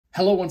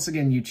Hello once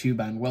again, YouTube,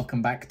 and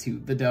welcome back to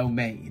The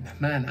Domain.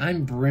 Man,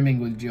 I'm brimming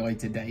with joy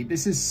today.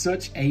 This is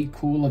such a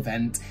cool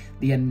event.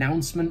 The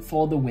announcement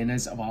for the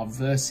winners of our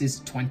Versus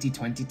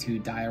 2022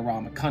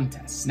 diorama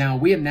contest. Now,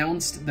 we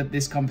announced that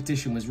this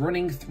competition was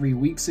running 3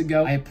 weeks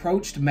ago. I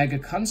approached Mega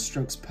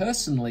Construx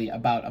personally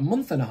about a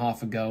month and a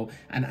half ago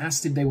and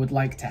asked if they would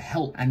like to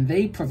help, and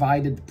they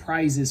provided the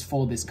prizes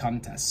for this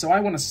contest. So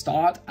I want to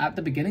start at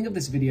the beginning of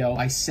this video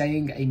by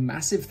saying a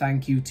massive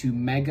thank you to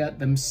Mega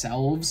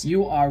themselves.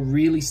 You are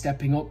really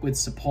stepping up with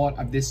support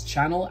of this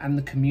channel and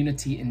the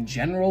community in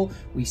general.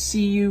 We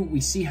see you,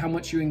 we see how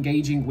much you're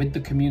engaging with the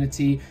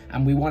community,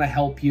 and we want to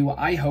help you.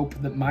 I hope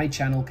that my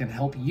channel can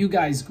help you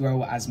guys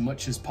grow as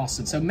much as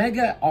possible. So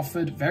Mega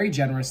offered very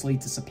generously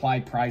to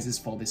supply prizes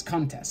for this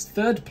contest.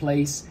 Third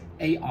place,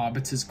 a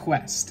Arbiter's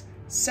Quest.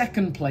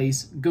 Second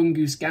place,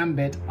 Gungoose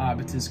Gambit,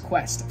 Arbiter's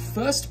Quest.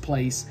 First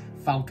place,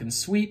 Falcon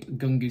Sweep,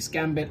 Gungoose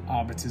Gambit,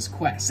 Arbiter's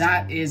Quest.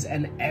 That is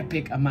an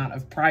epic amount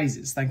of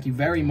prizes. Thank you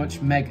very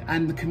much, Mega.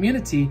 And the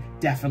community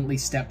definitely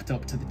stepped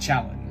up to the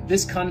challenge.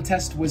 This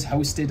contest was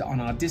hosted on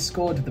our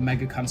Discord, the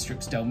Mega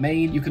Construx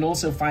Domain. You can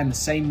also find the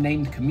same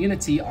named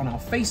community on our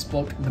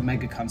Facebook, the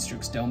Mega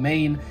Construx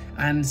Domain.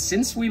 And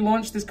since we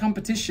launched this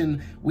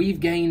competition, we've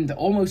gained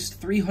almost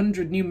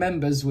 300 new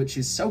members, which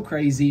is so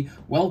crazy.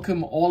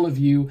 Welcome all of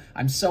you.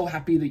 I'm so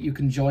happy that you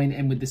can join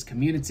in with this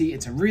community.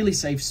 It's a really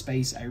safe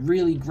space, a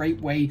really great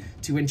way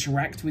to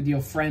interact with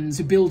your friends,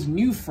 to build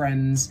new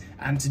friends,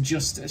 and to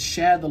just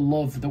share the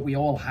love that we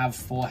all have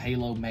for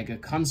Halo Mega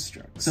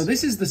Construx. So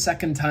this is the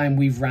second time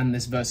we've ran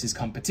this versus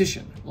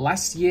competition.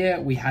 Last year,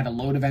 we had a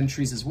load of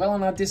entries as well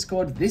on our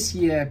Discord. This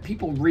year,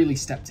 people really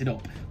stepped it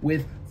up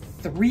with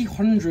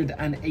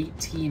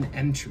 318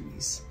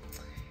 entries.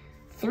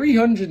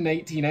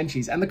 318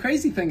 entries. And the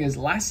crazy thing is,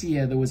 last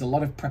year there was a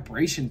lot of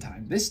preparation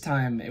time. This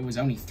time it was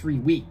only 3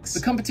 weeks.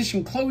 The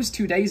competition closed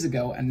 2 days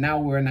ago, and now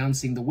we're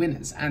announcing the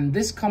winners. And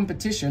this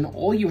competition,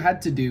 all you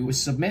had to do was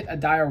submit a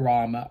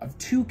diorama of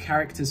 2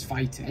 characters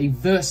fighting, a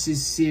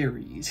versus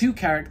series. 2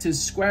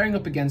 characters squaring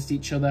up against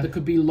each other. There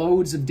could be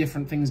loads of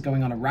different things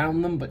going on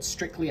around them, but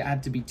strictly it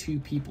had to be 2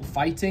 people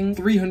fighting.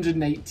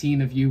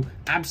 318 of you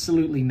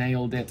absolutely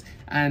nailed it.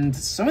 And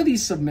some of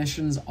these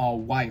submissions are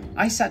wild.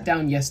 I sat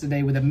down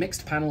yesterday with a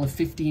mixed panel of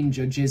 15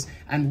 judges,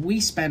 and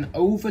we spent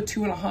over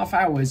 2.5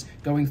 hours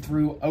going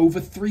through over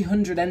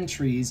 300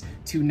 entries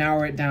to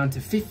narrow it down to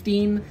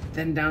 15,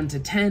 then down to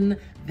 10,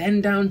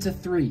 then down to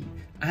 3.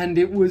 And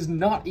it was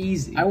not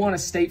easy. I want to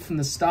state from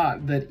the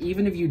start that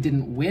even if you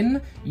didn't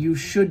win, you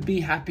should be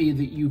happy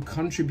that you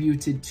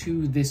contributed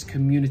to this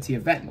community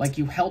event. Like,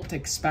 you helped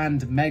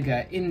expand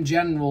Mega in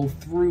general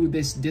through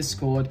this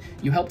Discord.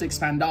 You helped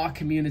expand our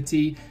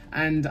community,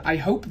 and I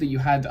hope that you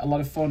had a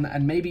lot of fun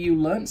and maybe you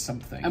learned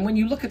something. And when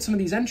you look at some of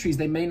these entries,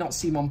 they may not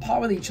seem on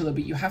par with each other,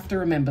 but you have to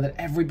remember that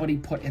everybody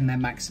put in their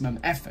maximum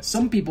effort.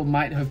 Some people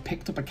might have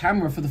picked up a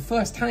camera for the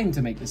first time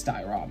to make this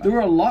diorama. There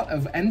were a lot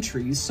of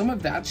entries, some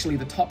of actually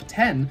the top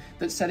 10,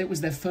 that said it was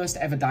their first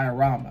ever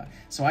diorama.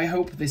 So I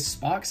hope this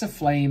sparks a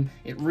flame,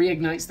 it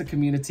reignites the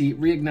community,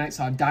 it reignites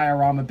our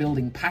diorama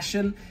building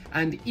passion.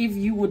 And if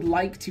you would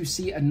like to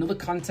see another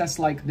contest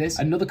like this,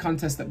 another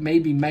contest that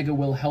maybe Mega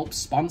will help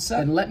sponsor,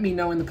 then let me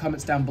know in the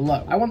comments down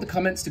below. I want the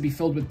comments to be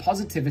filled with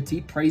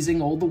positivity,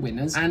 praising all the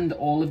winners and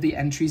all of the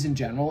entries in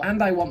general,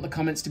 and I want the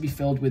comments to be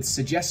filled with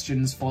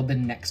suggestions for the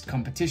next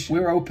competition.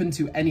 We're open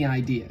to any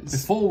ideas.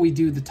 Before we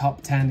do the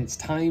top 10, it's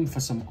time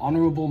for some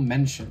honorable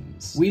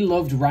mentions. We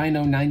loved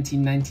Rhino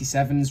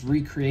 1997's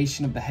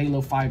recreation of the Halo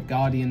 5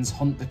 Guardians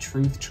Hunt the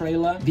Truth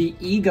trailer. The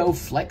Ego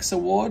Flex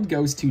Award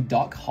goes to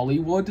Doc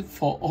Hollywood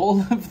for all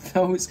of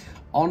those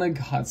honor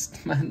guards,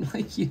 man.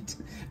 Like,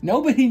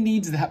 nobody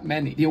needs that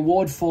many. The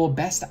award for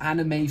best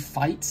anime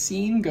fight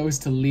scene goes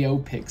to Leo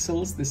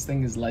Pixels. This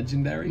thing is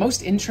legendary.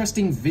 Most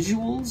interesting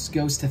visuals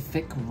goes to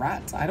Thick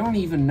Rat. I don't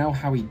even know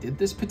how he did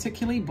this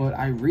particularly, but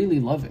I really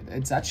love it.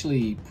 It's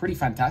actually pretty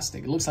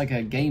fantastic. It looks like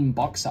a game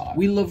box art.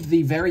 We loved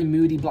the very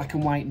moody black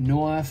and white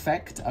noir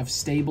effect of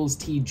Stables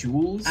T.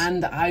 Jules,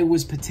 and I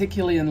was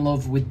particularly in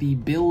love with the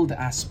build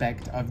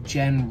aspect of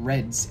Gen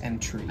Red's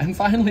entry. And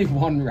finally,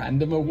 one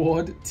random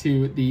award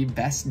to the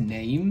best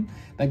name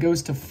that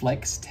goes to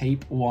Flex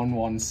Tape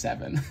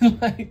 117.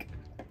 Like,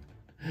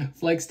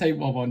 Flex Tape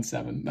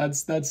 117.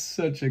 That's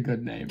such a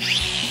good name.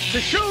 To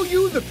show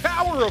you the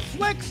power of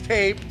Flex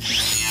Tape,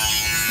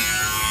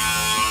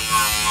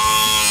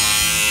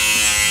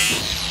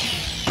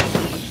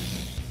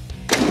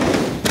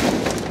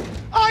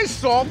 I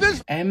solved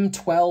this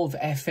M12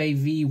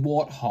 FAV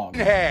Warthog.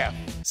 in half.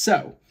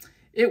 So,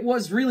 it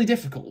was really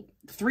difficult.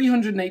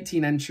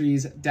 318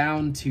 entries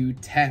down to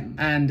 10.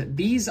 And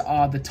these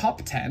are the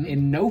top 10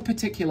 in no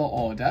particular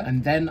order,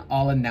 and then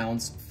I'll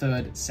announce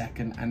third,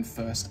 second, and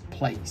first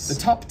place. The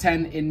top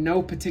 10 in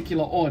no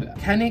particular order: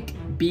 Kenick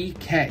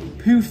BK,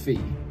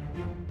 Poofy,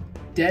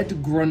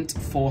 Dead Grunt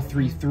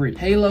 433,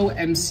 Halo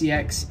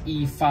MCX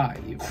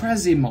E5,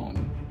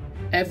 Krasimon,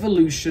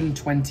 Evolution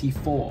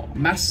 24,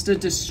 Master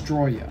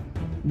Destroyer,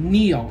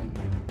 Neon,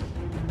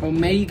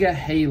 Omega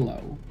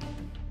Halo,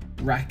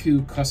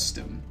 Raku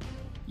Custom,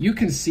 You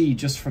can see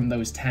just from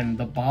those 10,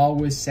 the bar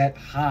was set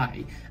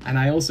high. And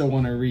I also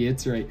want to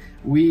reiterate,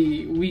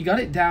 we got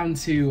it down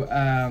to,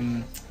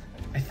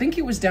 I think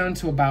it was down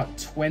to about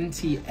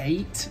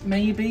 28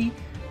 maybe.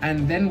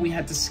 And then we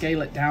had to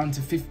scale it down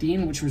to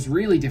 15, which was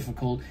really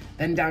difficult,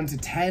 then down to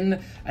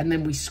 10, and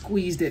then we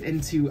squeezed it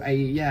into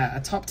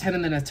a top 10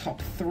 and then a top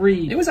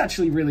 3. It was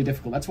actually really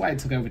difficult. That's why it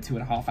took over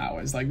 2.5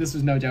 hours. Like, this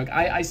was no joke.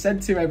 I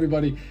said to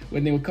everybody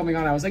when they were coming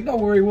on, I was like,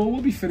 don't worry,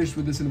 we'll be finished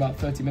with this in about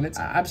 30 minutes.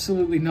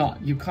 Absolutely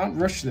not. You can't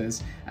rush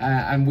this.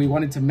 And we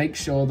wanted to make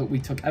sure that we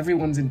took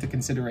everyone's into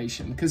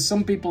consideration, because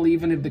some people,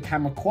 even if the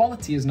camera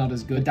quality is not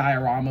as good, the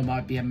diorama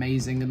might be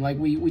amazing. And like,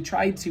 we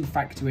tried to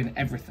factor in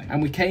everything.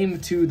 And we came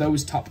to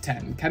those top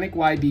 10. Kennick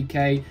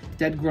YBK,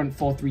 Dead Grunt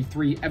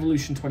 433,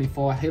 Evolution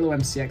 24, Halo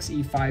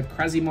MCX E5,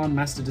 Krasimon,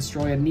 Master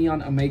Destroyer,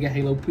 Neon, Omega,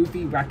 Halo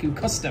Poofy, Raku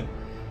Custom.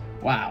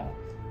 Wow.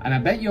 And I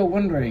bet you're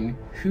wondering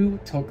who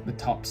took the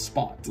top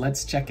spot.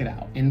 Let's check it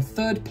out. In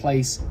third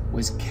place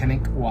was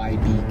Kennick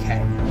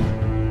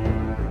YBK.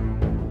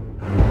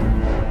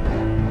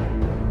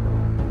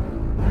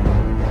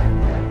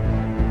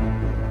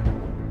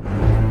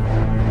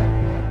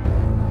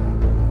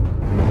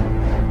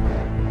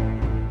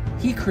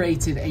 He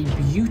created a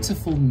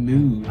beautiful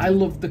mood. I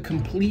loved the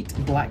complete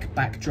black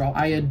backdrop.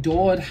 I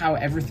adored how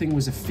everything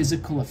was a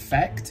physical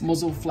effect.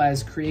 Muzzle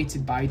flares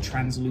created by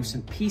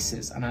translucent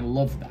pieces, and I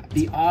love that.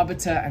 The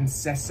Arbiter and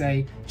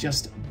Sese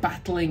just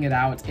battling it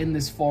out in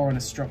this Forerunner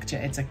structure.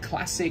 It's a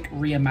classic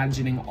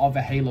reimagining of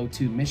a Halo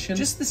 2 mission.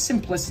 Just the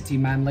simplicity,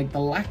 man. Like, the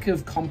lack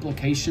of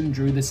complication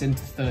drew this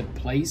into third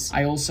place.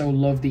 I also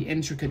love the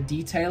intricate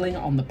detailing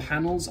on the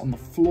panels on the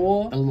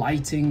floor. The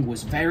lighting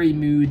was very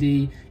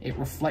moody. It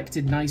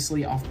reflected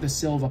nicely off the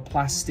silver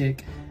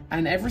plastic,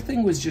 and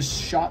everything was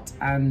just shot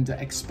and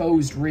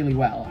exposed really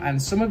well.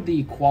 And some of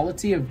the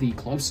quality of the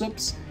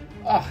close-ups,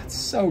 oh, it's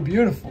so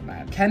beautiful,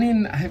 man.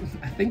 I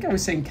think I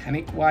was saying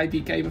Kennick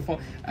YBK before.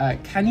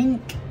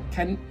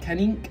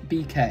 Kennick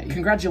BK.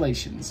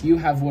 Congratulations, you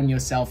have won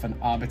yourself an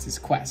Arbiter's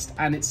Quest,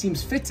 and it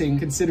seems fitting,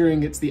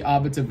 considering it's the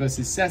Arbiter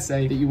versus Sese,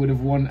 that you would have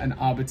won an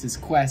Arbiter's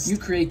Quest. You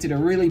created a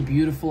really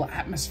beautiful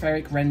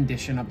atmospheric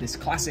rendition of this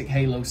classic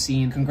Halo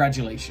scene.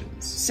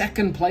 Congratulations.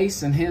 Second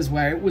place, and here's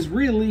where it was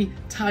really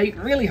tight,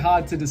 really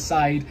hard to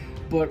decide,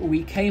 but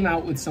we came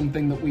out with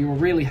something that we were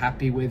really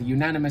happy with.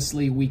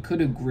 Unanimously, we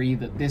could agree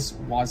that this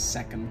was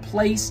second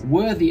place,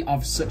 worthy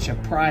of such a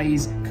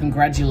prize.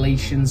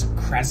 Congratulations,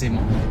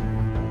 Krasimon.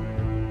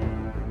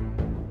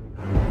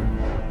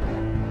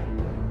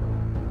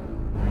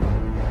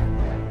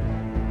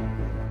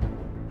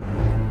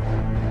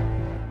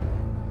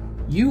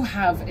 You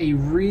have a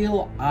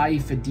real eye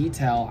for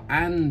detail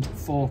and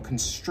for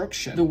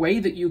construction. The way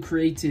that you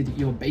created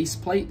your base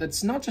plate,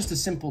 that's not just a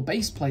simple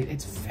base plate,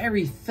 it's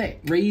very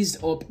thick.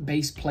 Raised up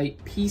base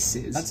plate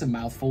pieces. That's a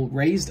mouthful.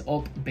 Raised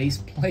up base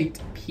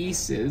plate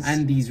pieces.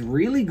 And these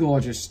really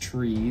gorgeous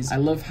trees. I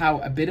love how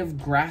a bit of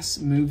grass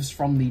moves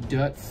from the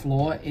dirt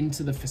floor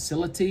into the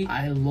facility.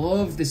 I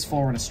love this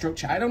Forerunner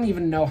structure. I don't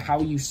even know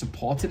how you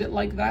supported it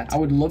like that. I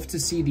would love to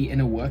see the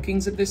inner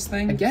workings of this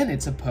thing. Again,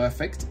 it's a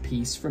perfect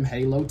piece from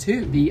Halo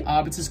 2. The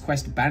Arbiter's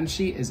Quest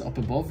Banshee is up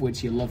above,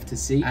 which you love to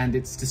see, and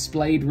it's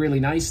displayed really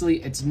nicely.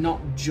 It's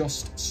not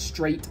just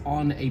straight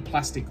on a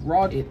plastic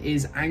rod, it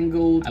is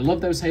angled. I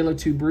love those Halo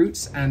 2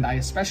 brutes, and I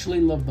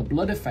especially love the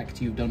blood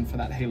effect you've done for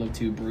that Halo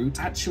 2 brute,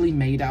 actually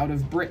made out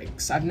of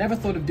bricks. I've never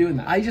thought of doing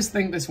that. I just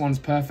think this one's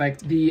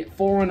perfect. The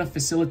Forerunner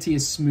facility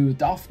is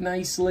smoothed off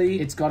nicely.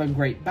 It's got a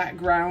great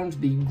background.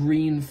 The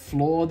green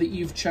floor that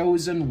you've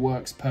chosen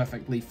works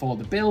perfectly for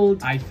the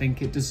build. I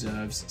think it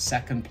deserves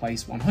second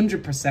place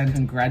 100%.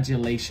 Congratulations,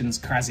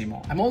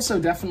 Krasimon. I'm also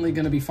definitely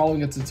going to be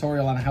following a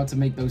tutorial on how to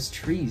make those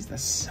trees. They're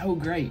so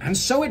great. And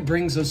so it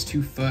brings us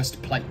to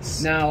first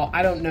place. Now,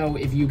 I don't know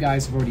if you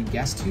guys have already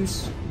guessed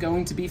who's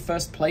going to be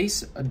first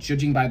place,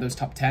 judging by those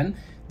top 10.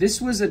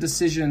 This was a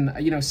decision,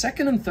 you know,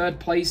 second and third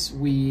place,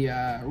 we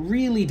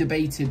really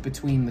debated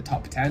between the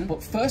top 10.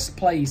 But first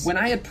place, when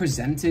I had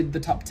presented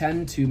the top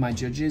 10 to my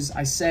judges,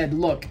 I said,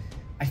 look,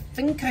 I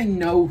think I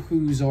know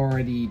who's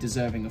already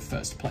deserving of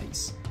first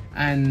place.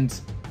 And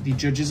the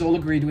judges all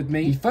agreed with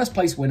me. The first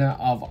place winner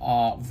of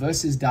our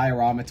Versus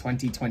Diorama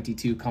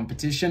 2022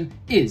 competition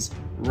is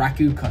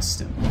Raku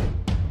Custom.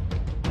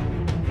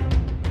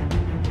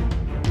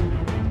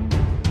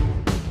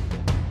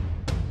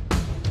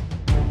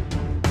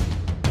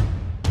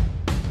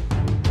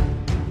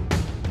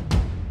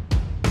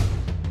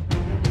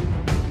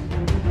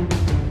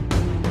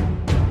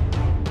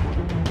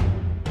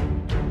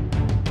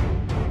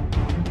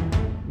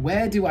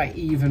 Where do I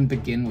even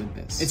begin with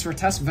this? It's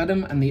Ratas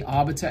Vedum and the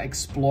Arbiter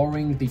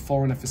exploring the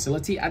Forerunner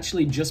facility,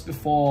 actually just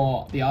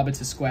before the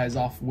Arbiter squares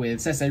off with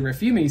Sese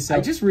Refumi. So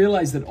I just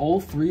realized that all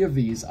three of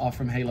these are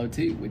from Halo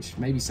 2, which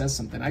maybe says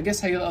something. I guess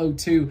Halo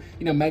 2,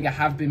 you know, Mega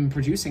have been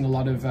producing a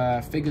lot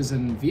of figures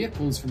and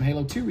vehicles from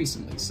Halo 2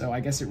 recently. So I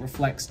guess it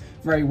reflects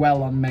very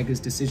well on Mega's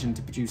decision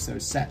to produce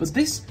those sets. But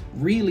this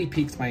really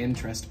piqued my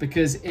interest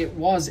because it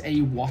was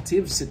a what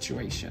if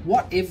situation.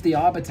 What if the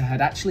Arbiter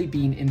had actually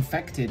been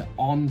infected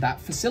on that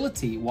facility?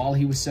 city while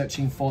he was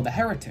searching for the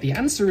heretic? The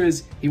answer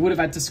is he would have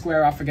had to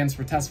square off against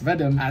Ratas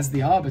Vedum as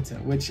the Arbiter,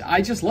 which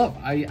I just love.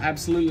 I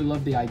absolutely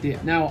love the idea.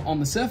 Now, on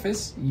the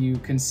surface, you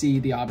can see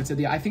the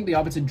Arbiter. I think the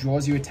Arbiter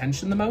draws your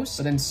attention the most,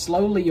 but then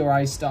slowly your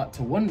eyes start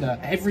to wonder.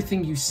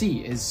 Everything you see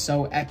is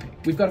so epic.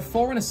 We've got a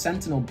Forerunner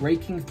Sentinel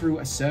breaking through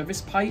a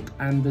service pipe,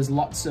 and there's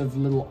lots of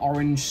little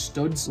orange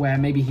studs where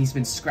maybe he's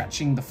been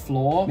scratching the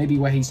floor, maybe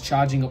where he's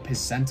charging up his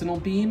Sentinel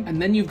beam.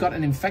 And then you've got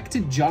an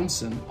infected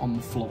Johnson on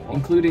the floor,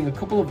 including a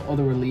couple of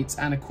other elites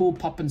and a cool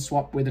pop and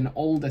swap with an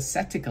old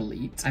ascetic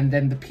elite. And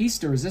then the piece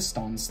de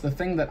resistance, the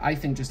thing that I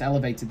think just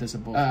elevated this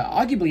above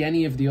arguably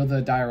any of the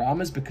other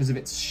dioramas because of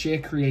its sheer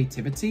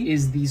creativity,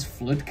 is these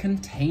flood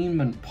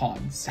containment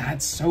pods.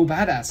 That's so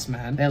badass,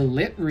 man. They're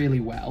lit really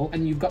well,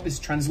 and you've got this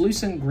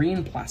translucent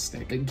green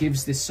plastic that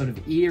gives this sort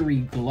of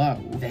eerie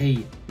glow.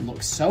 They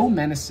look so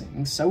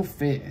menacing, so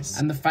fierce,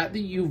 and the fact that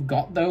you've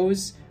got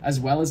those as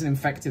well as an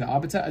infected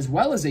Arbiter, as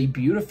well as a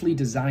beautifully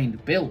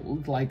designed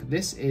build, like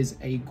this is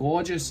a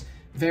gorgeous,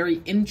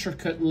 very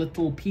intricate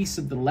little piece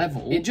of the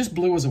level. It just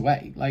blew us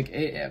away.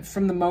 Like,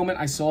 from the moment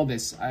I saw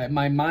this,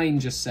 my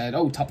mind just said,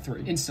 oh, top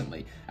 3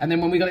 instantly. And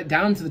then when we got it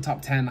down to the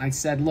top 10, I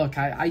said, look,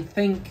 I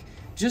think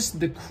just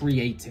the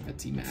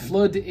creativity, man.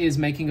 Flood is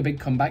making a big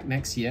comeback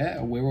next year.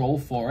 We're all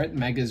for it.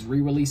 Mega's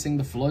re-releasing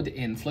the Flood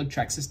in Flood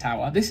Trex's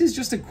Tower. This is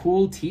just a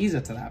cool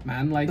teaser to that,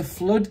 man. Like, the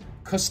Flood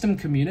custom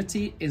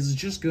community is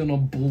just gonna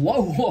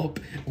blow up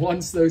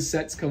once those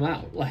sets come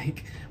out.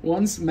 Like,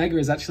 once Mega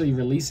is actually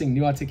releasing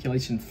new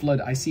articulation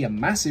Flood, I see a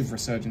massive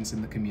resurgence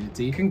in the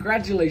community.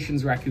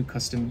 Congratulations, Raku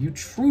Custom. You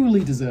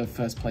truly deserve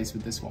first place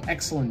with this one.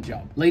 Excellent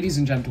job. Ladies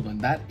and gentlemen,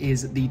 that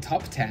is the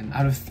top 10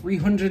 out of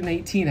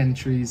 318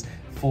 entries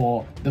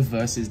for the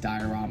Versus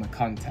Diorama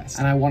contest.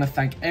 And I want to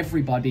thank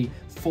everybody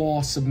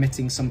for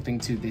submitting something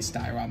to this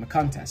diorama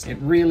contest. It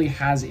really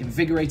has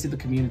invigorated the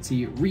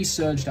community,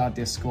 resurged our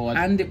Discord,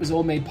 and it was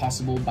all made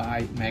possible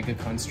by Mega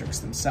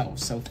Construx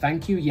themselves. So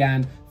thank you,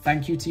 Yan.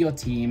 Thank you to your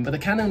team. But there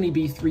can only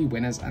be 3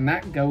 winners, and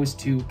that goes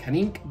to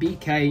Kanink,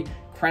 BK,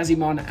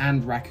 Krazimon,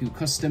 and Raku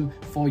Custom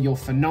for your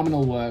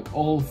phenomenal work,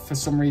 all for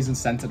some reason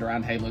centered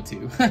around Halo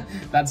 2.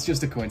 That's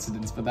just a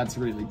coincidence, but that's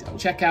really dope.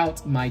 Check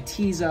out my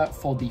teaser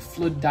for the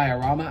Flood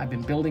diorama. I've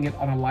been building it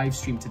on a live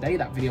stream today.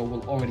 That video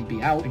will already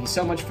be out. Thank you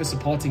so much for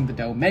supporting the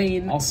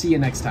domain. I'll see you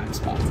next time,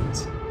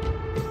 Spartans.